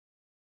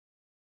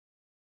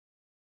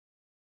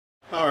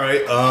All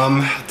right,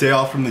 day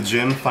off from the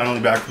gym, finally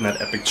back from that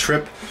epic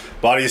trip.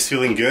 Body is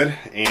feeling good,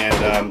 and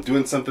I'm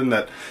doing something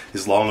that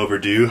is long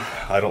overdue.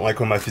 I don't like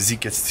when my physique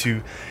gets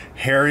too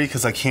hairy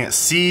because I can't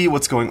see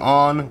what's going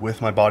on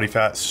with my body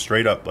fat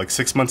straight up. Like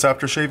 6 months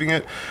after shaving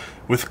it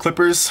with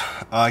clippers,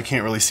 I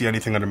can't really see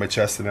anything under my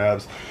chest and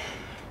abs.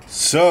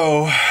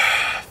 So,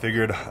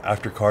 figured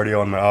after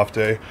cardio on my off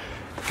day,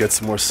 get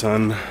some more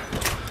sun.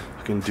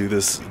 I can do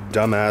this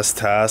dumbass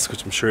task,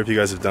 which I'm sure if you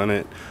guys have done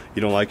it,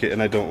 you don't like it,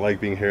 and I don't like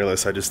being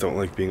hairless. I just don't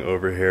like being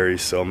over hairy,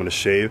 so I'm gonna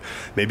shave.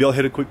 Maybe I'll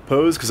hit a quick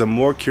pose because I'm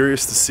more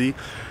curious to see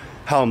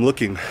how I'm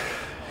looking,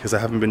 because I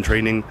haven't been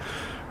training,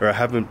 or I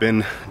haven't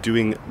been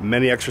doing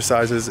many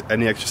exercises,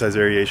 any exercise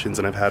variations,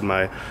 and I've had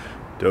my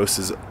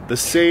doses the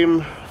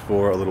same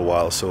for a little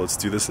while. So let's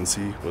do this and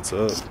see what's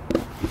up.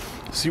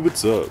 See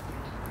what's up.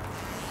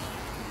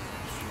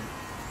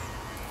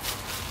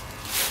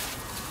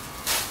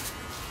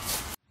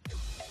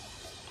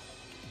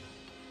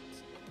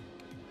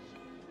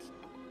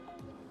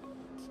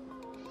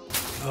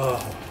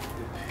 Oh,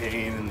 the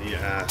pain in the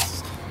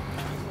ass.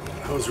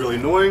 That was really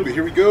annoying, but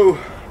here we go.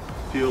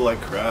 Feel like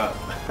crap.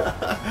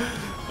 I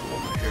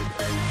want my hair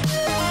back.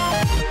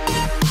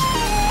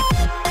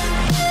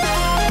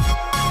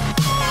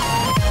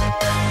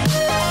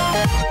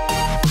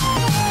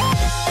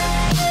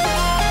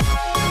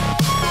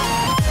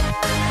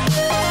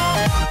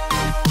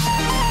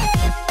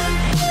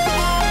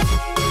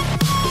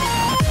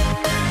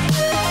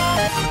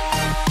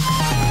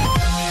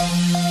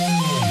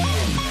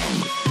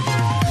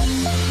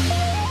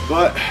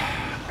 But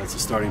that's a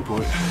starting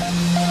point.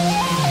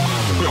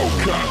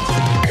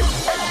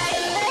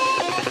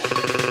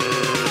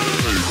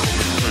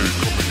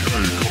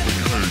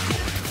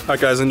 Alright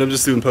guys, and I'm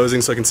just doing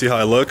posing so I can see how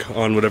I look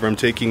on whatever I'm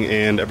taking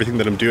and everything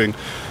that I'm doing.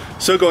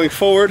 So going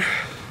forward,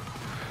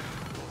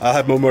 I'll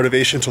have more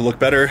motivation to look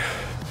better,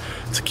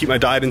 to keep my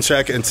diet in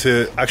check, and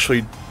to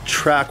actually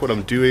track what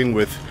I'm doing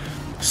with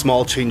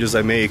small changes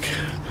I make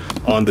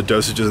on the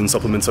dosages and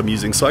supplements I'm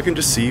using, so I can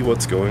just see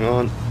what's going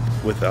on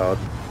without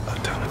a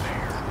ton of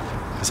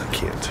hair, because I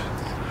can't.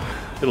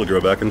 It'll grow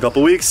back in a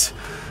couple weeks,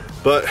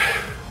 but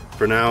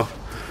for now,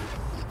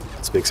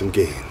 let's make some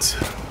gains.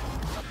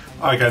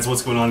 Alright guys,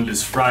 what's going on? It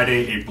is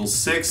Friday, April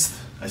 6th.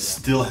 I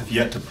still have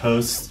yet to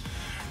post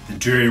the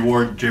Jerry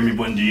Ward, Jeremy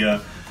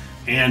Buendia,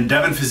 and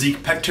Devin Physique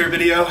pec tear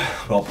video.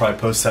 But I'll probably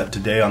post that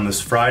today on this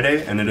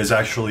Friday, and it is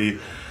actually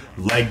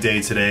leg day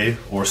today,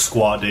 or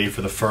squat day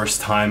for the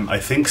first time,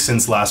 I think,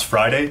 since last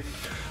Friday.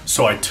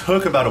 So I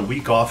took about a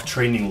week off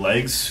training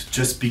legs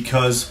just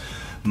because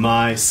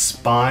my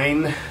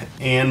spine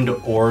and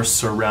or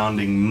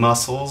surrounding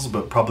muscles,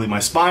 but probably my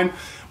spine,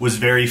 was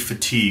very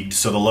fatigued.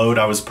 So the load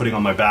I was putting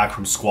on my back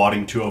from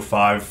squatting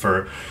 205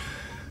 for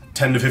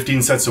 10 to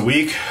 15 sets a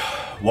week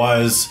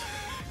was,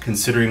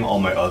 considering all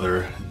my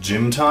other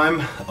gym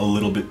time, a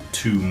little bit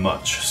too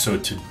much. So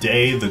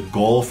today the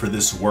goal for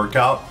this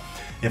workout,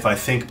 if I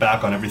think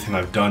back on everything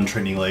I've done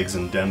training legs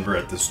in Denver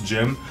at this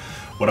gym,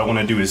 what I want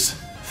to do is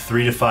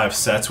 3 to 5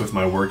 sets with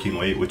my working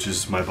weight, which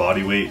is my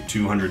body weight,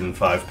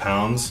 205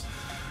 pounds,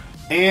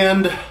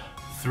 and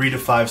 3 to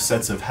 5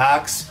 sets of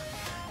hacks,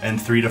 and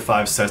 3 to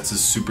 5 sets of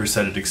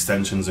supersetted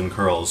extensions and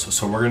curls.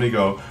 So we're gonna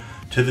go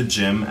to the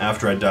gym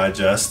after I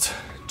digest.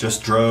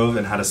 Just drove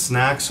and had a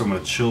snack, so I'm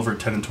gonna chill for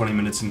 10 to 20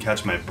 minutes and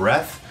catch my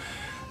breath.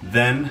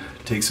 Then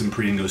take some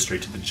pre and go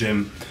straight to the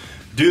gym.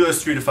 Do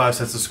those 3 to 5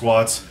 sets of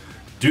squats,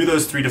 do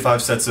those 3 to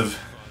 5 sets of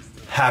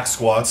hack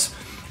squats,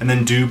 and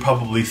then do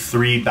probably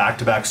 3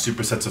 back-to-back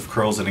supersets of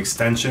curls and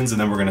extensions,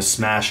 and then we're gonna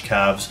smash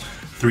calves,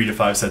 3 to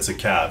 5 sets of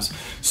calves.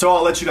 So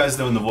I'll let you guys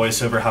know in the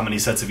voiceover how many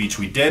sets of each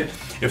we did.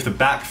 If the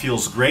back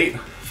feels great,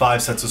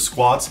 5 sets of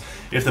squats.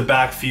 If the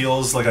back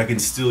feels like I can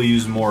still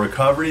use more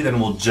recovery, then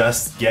we'll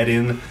just get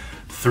in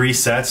 3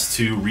 sets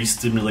to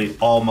re-stimulate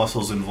all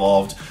muscles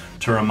involved,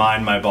 to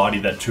remind my body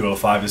that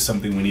 205 is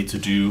something we need to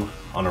do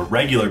on a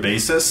regular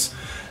basis,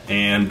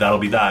 and that'll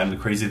be that. And the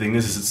crazy thing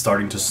is it's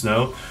starting to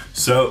snow,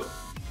 so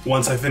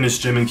once I finish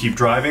gym and keep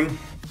driving,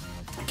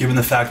 given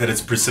the fact that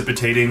it's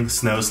precipitating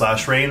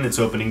snow/rain, it's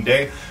opening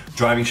day,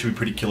 driving should be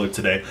pretty killer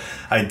today.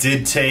 I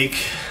did take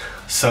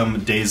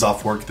some days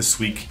off work this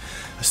week.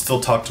 I still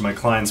talk to my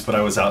clients, but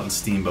I was out in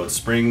Steamboat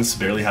Springs,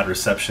 barely had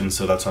reception,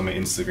 so that's why my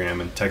Instagram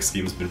and text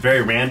game has been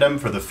very random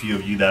for the few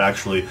of you that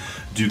actually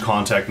do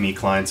contact me,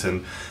 clients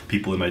and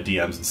people in my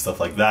DMs and stuff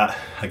like that.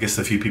 I guess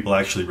the few people I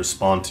actually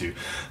respond to,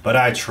 but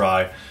I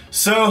try.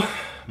 So,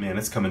 man,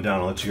 it's coming down.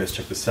 I'll let you guys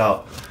check this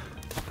out.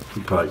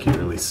 You probably can't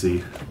really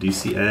see. Do you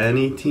see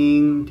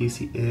anything? Do you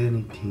see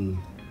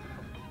anything?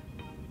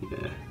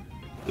 Yeah,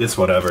 it's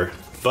whatever.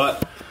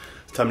 But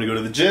it's time to go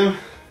to the gym.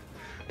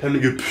 Time to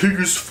get pig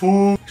as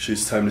full. Actually,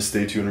 it's time to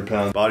stay 200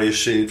 pounds. Body is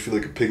shaved, feel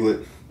like a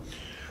piglet.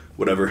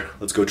 Whatever,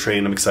 let's go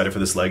train. I'm excited for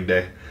this leg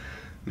day.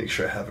 Make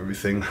sure I have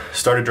everything.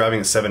 Started driving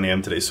at 7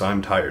 a.m. today, so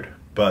I'm tired.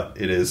 But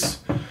it is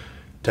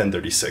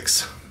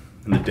 10:36.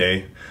 And the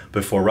day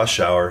before rush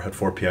hour at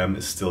 4 p.m.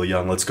 is still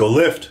young. Let's go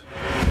lift.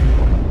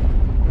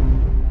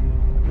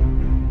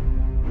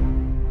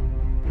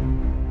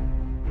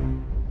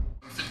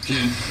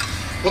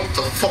 What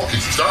the fuck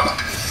is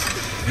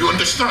that? You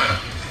understand?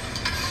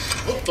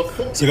 What the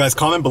fuck? So guys,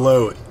 comment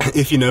below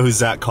if you know who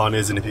Zach Kahn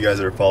is and if you guys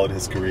ever followed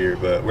his career.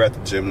 But we're at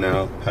the gym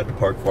now, had to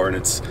park far, and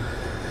it's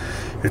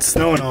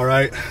snowing all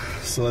right.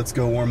 So let's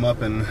go warm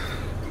up and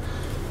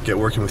get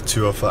working with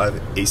 205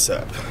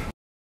 ASAP.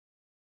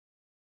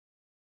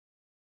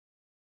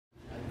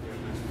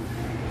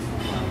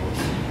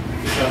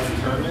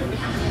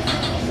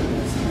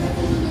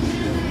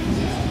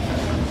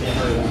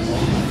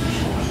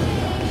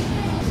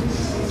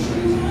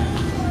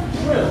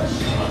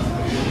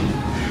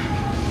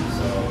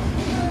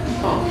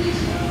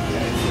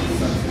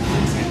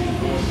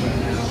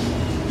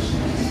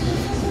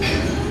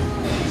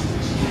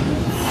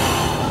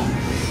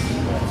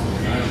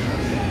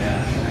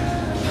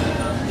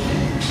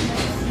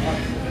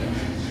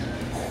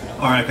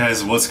 Alright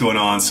guys, what's going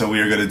on? So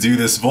we are going to do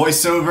this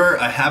voiceover.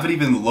 I haven't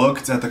even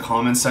looked at the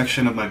comment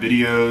section of my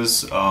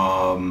videos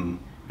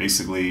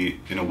basically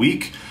in a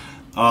week.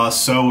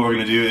 So what we're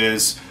going to do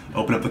is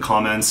open up the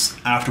comments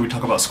after we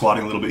talk about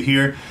squatting a little bit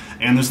here.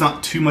 And there's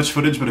not too much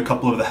footage, but a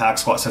couple of the hack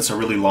squat sets are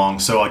really long.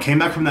 So I came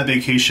back from that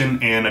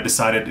vacation and I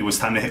decided it was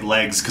time to hit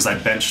legs because I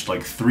benched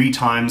like 3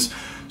 times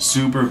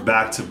super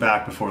back to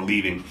back before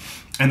leaving.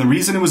 And the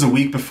reason it was a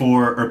week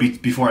before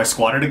before I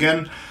squatted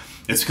again,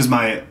 it's because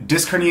my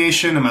disc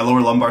herniation and my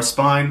lower lumbar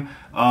spine,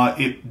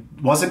 it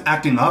wasn't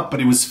acting up, but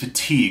it was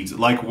fatigued.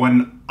 Like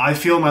when I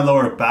feel my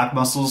lower back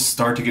muscles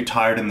start to get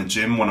tired in the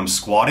gym when I'm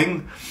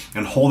squatting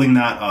and holding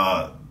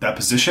that, that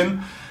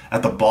position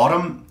at the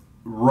bottom,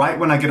 right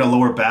when I get a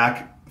lower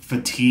back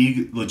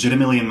fatigue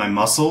legitimately in my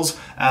muscles,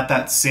 at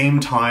that same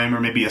time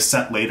or maybe a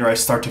set later, I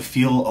start to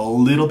feel a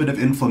little bit of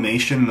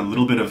inflammation and a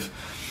little bit of,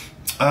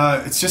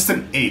 it's just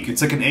an ache.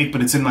 It's like an ache,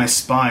 but it's in my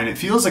spine. It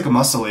feels like a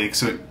muscle ache,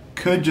 so it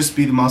could just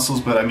be the muscles,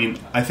 but I mean,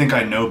 I think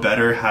I know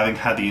better, having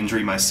had the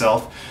injury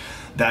myself,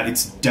 that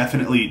it's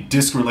definitely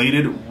disc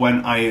related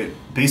when I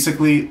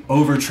basically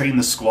overtrain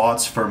the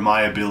squats for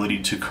my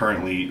ability to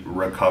currently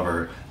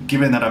recover.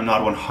 Given that I'm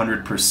not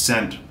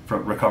 100%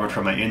 recovered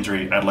from my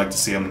injury, I'd like to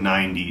say I'm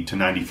 90 to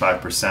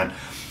 95%.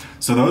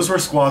 So those were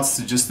squats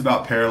to just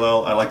about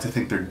parallel. I like to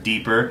think they're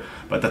deeper,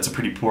 but that's a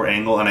pretty poor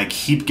angle, and I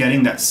keep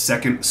getting that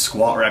second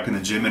squat rack in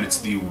the gym, and it's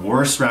the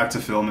worst rack to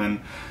film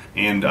in.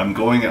 And I'm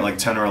going at like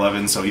 10 or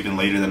 11, so even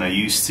later than I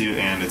used to,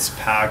 and it's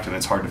packed and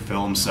it's hard to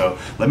film. So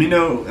let me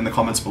know in the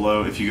comments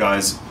below if you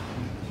guys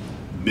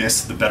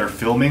miss the better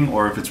filming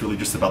or if it's really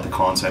just about the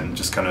content and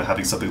just kind of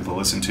having something to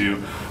listen to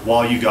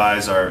while you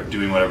guys are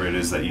doing whatever it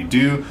is that you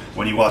do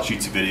when you watch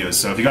YouTube videos.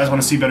 So if you guys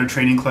want to see better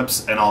training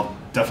clips, and I'll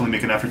definitely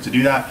make an effort to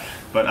do that,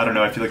 but I don't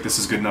know, I feel like this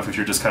is good enough if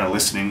you're just kind of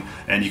listening,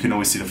 and you can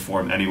always see the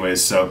form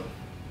anyways. So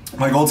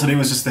my goal today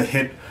was just to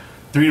hit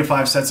 3 to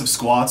 5 sets of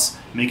squats,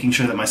 making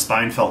sure that my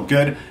spine felt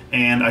good,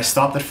 and I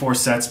stopped at 4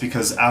 sets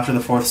because after the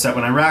 4th set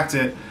when I racked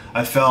it,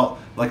 I felt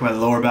like my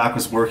lower back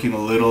was working a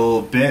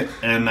little bit,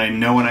 and I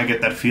know when I get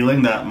that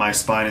feeling that my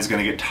spine is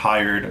going to get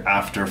tired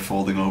after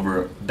folding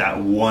over that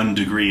 1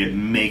 degree. It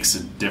makes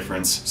a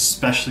difference,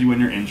 especially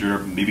when you're injured, or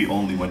maybe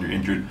only when you're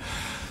injured.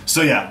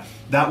 So yeah,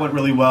 that went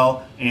really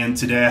well, and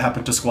today I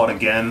happened to squat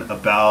again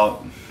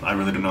about, I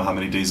really don't know how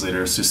many days later,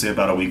 let's just say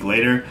about a week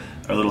later,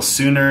 a little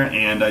sooner,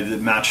 and I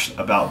did match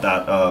about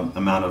that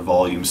amount of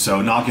volume.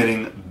 So not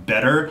getting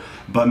better,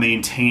 but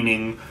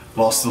maintaining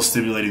while still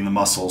stimulating the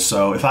muscle.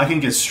 So if I can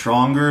get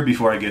stronger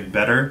before I get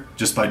better,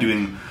 just by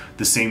doing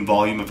the same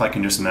volume, if I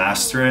can just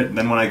master it,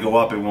 then when I go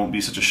up, it won't be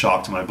such a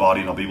shock to my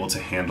body and I'll be able to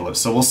handle it.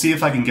 So we'll see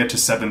if I can get to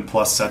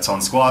 7+ sets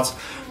on squats.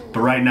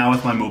 But right now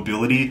with my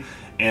mobility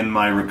and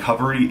my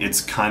recovery, it's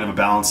kind of a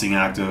balancing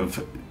act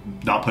of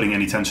not putting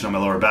any tension on my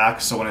lower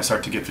back. So when I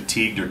start to get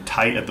fatigued or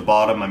tight at the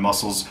bottom, my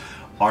muscles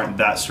aren't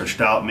that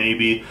stretched out,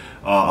 maybe,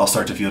 I'll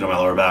start to feel it on my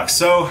lower back.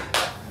 So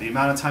the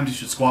amount of times you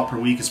should squat per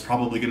week is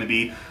probably going to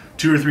be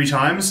 2 or 3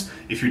 times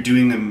if you're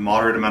doing a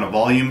moderate amount of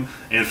volume,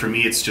 and for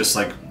me it's just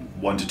like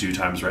 1 to 2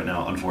 times right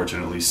now,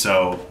 unfortunately.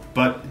 So,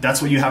 but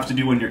that's what you have to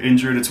do when you're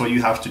injured. It's what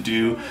you have to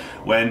do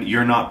when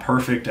you're not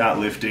perfect at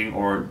lifting,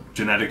 or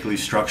genetically,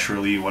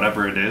 structurally,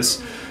 whatever it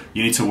is.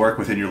 You need to work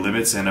within your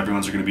limits, and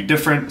everyone's are going to be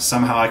different.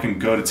 Somehow I can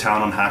go to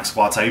town on hack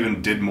squats. I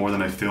even did more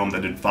than I filmed. I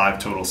did 5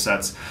 total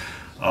sets.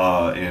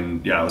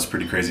 And yeah, it was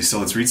pretty crazy. So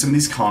let's read some of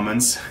these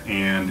comments,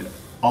 and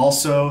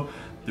also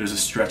there's a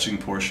stretching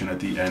portion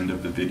at the end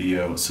of the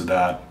video so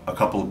that a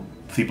couple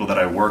people that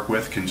I work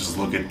with can just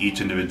look at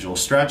each individual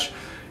stretch,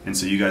 and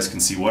so you guys can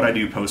see what I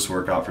do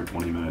post-workout for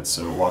 20 minutes.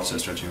 So watch that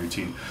stretching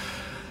routine.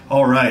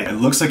 All right, it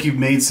looks like you've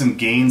made some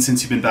gains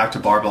since you've been back to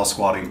barbell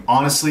squatting.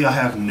 Honestly, I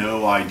have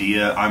no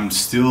idea. I'm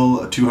still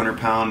a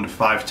 200-pound,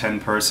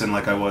 5'10" person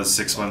like I was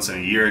 6 months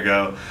and a year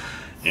ago.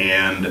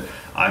 And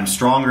I'm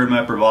stronger in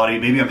my upper body.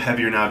 Maybe I'm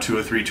heavier now,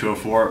 203,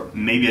 204.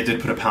 Maybe I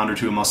did put a pound or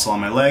 2 of muscle on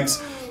my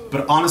legs.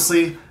 But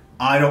honestly,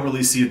 I don't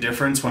really see a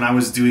difference. When I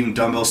was doing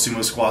dumbbell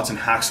sumo squats and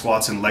hack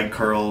squats and leg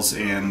curls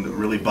and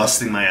really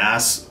busting my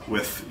ass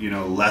with, you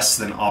know, less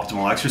than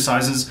optimal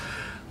exercises,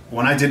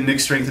 when I did Nick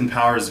Strength and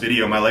Power's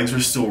video, my legs were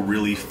still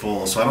really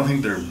full. So I don't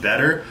think they're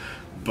better,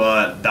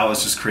 but that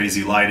was just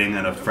crazy lighting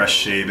and a fresh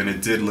shave, and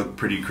it did look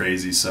pretty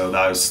crazy, so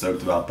I was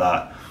stoked about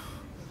that.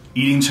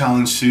 Eating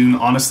challenge soon.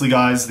 Honestly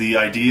guys, the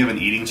idea of an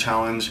eating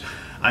challenge,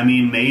 I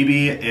mean,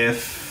 maybe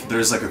if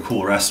there's like a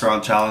cool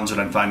restaurant challenge that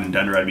I'm finding in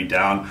Denver, I'd be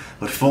down.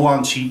 But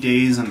full-on cheat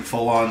days and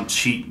full-on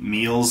cheat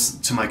meals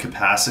to my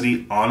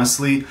capacity,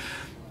 honestly,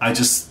 I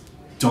just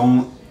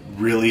don't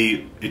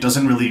really, it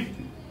doesn't really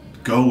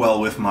go well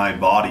with my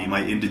body.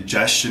 My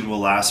indigestion will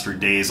last for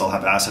days. I'll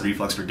have acid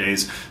reflux for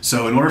days.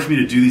 So in order for me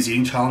to do these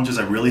eating challenges,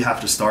 I really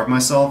have to starve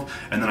myself,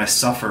 and then I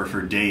suffer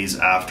for days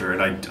after.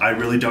 And I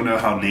really don't know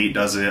how Nate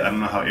does it. I don't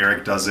know how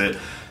Eric does it,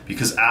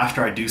 because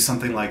after I do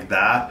something like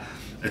that,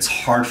 it's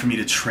hard for me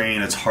to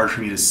train, it's hard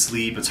for me to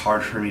sleep, it's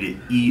hard for me to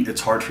eat,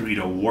 it's hard for me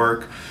to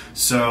work.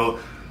 So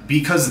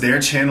because their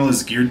channel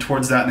is geared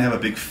towards that and they have a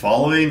big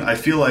following, I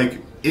feel like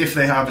if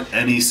they have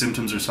any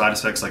symptoms or side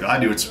effects like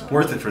I do, it's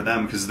worth it for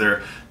them because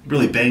they're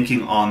really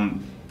banking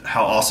on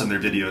how awesome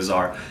their videos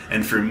are.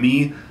 And for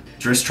me,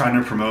 just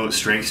trying to promote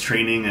strength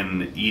training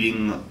and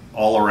eating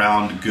all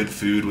around good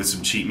food with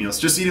some cheat meals,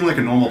 just eating like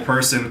a normal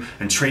person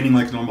and training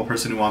like a normal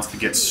person who wants to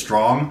get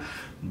strong,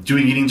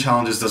 doing eating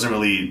challenges doesn't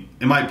really,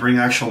 it might bring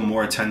actual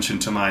more attention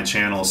to my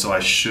channel, so I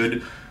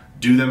should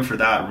do them for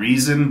that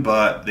reason,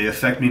 but they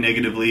affect me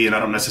negatively and I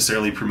don't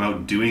necessarily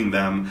promote doing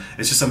them.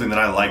 It's just something that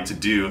I like to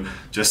do,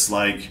 just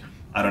like,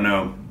 I don't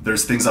know,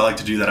 there's things I like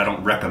to do that I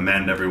don't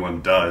recommend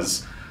everyone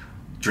does.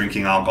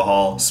 Drinking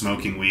alcohol,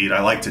 smoking weed,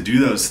 I like to do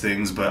those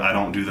things, but I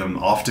don't do them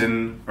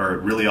often, or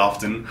really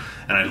often,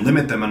 and I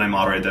limit them and I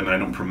moderate them and I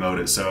don't promote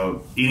it.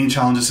 So eating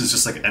challenges is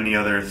just like any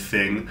other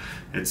thing.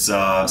 It's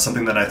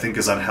something that I think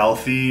is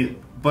unhealthy,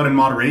 but in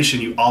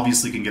moderation you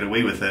obviously can get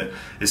away with it.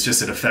 It's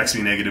just it affects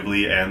me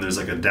negatively and there's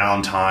like a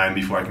downtime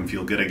before I can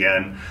feel good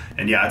again.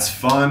 And yeah, it's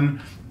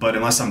fun, but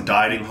unless I'm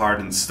dieting hard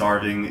and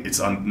starving, it's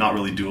not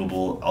really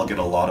doable. I'll get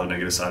a lot of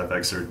negative side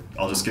effects, or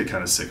I'll just get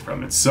kind of sick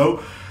from it.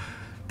 So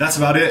that's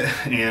about it,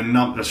 and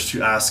not much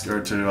to ask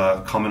or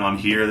to comment on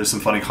here. There's some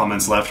funny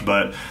comments left,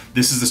 but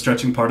this is the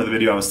stretching part of the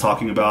video I was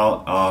talking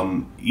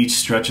about. Each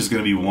stretch is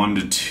going to be 1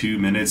 to 2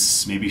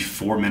 minutes, maybe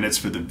 4 minutes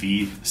for the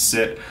V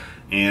sit,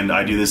 and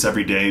I do this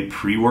every day.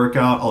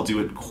 Pre-workout, I'll do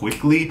it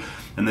quickly,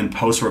 and then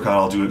post-workout,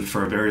 I'll do it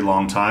for a very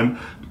long time,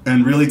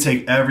 and really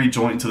take every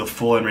joint to the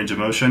full end range of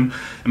motion.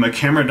 And my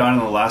camera died on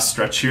the last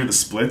stretch here, the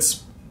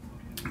splits.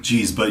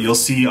 Geez, but you'll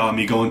see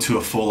me go into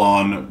a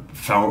full-on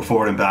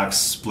forward and back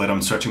split.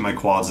 I'm stretching my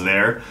quads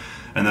there,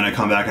 and then I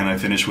come back and I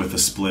finish with a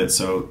split.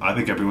 So I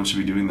think everyone should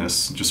be doing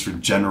this just for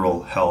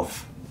general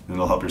health, and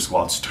it'll help your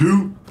squats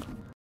too.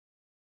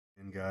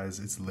 And guys,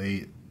 it's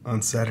late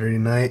on Saturday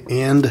night,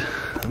 and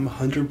I'm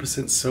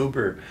 100%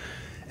 sober,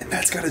 and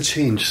that's gotta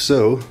change.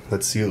 So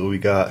let's see what we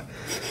got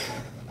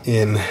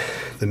in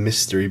the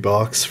mystery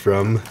box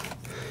from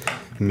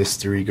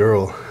Mystery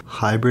Girl.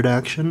 Hybrid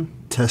action,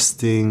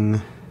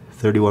 testing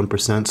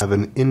 31%, have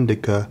an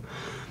indica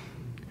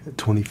at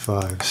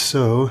 25.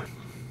 So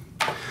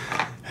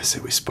I say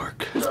we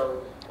spark.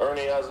 So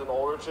Ernie has an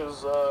Ulrich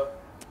is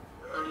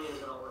Ernie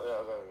is an Ulrich. Yeah,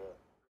 okay.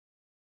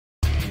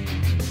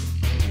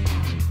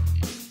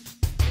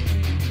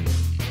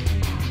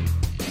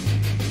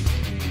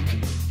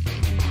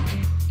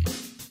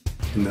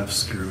 Enough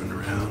screwing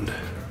around.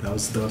 That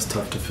was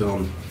tough to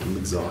film. I'm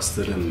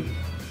exhausted and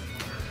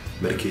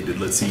medicated.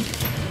 Let's eat.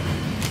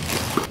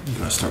 I'm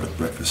gonna start with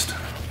breakfast.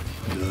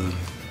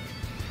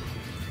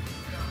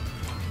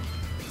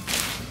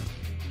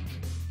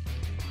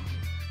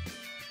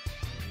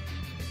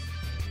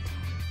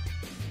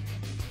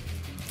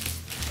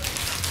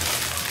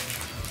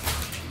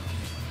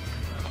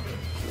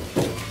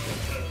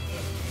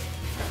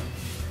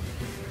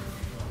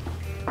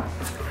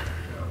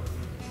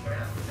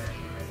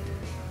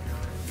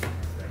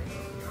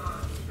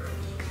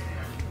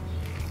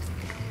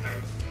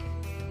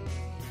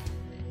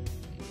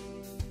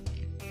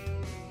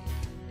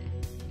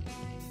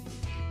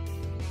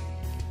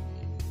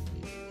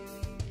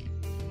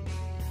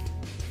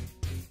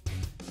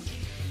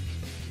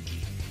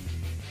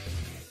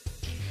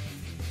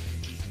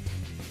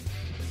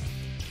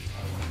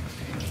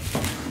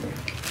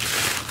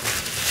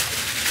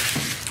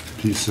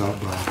 Peace out,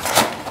 bro.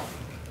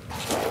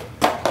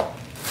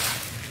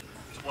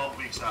 12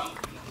 weeks out.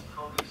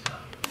 12 weeks out.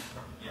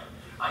 Yeah.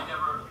 I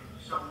never,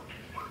 so,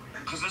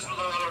 because this was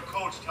another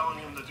coach telling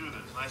him to do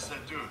this. And I said,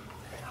 dude,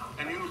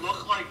 and you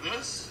look like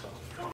this?